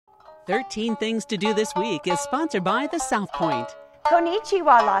13 Things to Do This Week is sponsored by the South Point.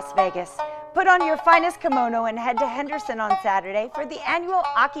 Konnichiwa, Las Vegas. Put on your finest kimono and head to Henderson on Saturday for the annual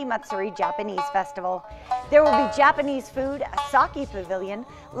Aki Matsuri Japanese Festival. There will be Japanese food, a sake pavilion,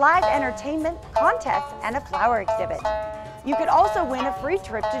 live entertainment, contests, and a flower exhibit. You could also win a free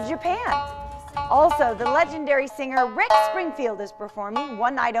trip to Japan. Also, the legendary singer Rick Springfield is performing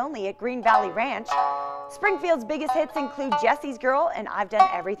one night only at Green Valley Ranch. Springfield's biggest hits include Jesse's Girl and I've Done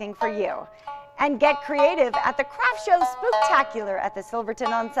Everything for You. And get creative at the Craft Show Spooktacular at the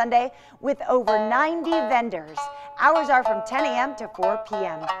Silverton on Sunday with over 90 vendors. Hours are from 10 a.m. to 4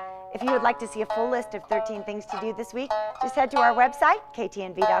 p.m. If you would like to see a full list of 13 things to do this week, just head to our website,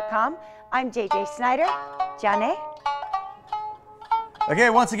 ktnv.com. I'm JJ Snyder. Jane.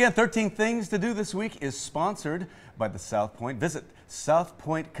 Okay, once again, 13 Things to Do This Week is sponsored by the South Point. Visit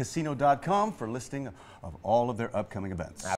southpointcasino.com for a listing of all of their upcoming events.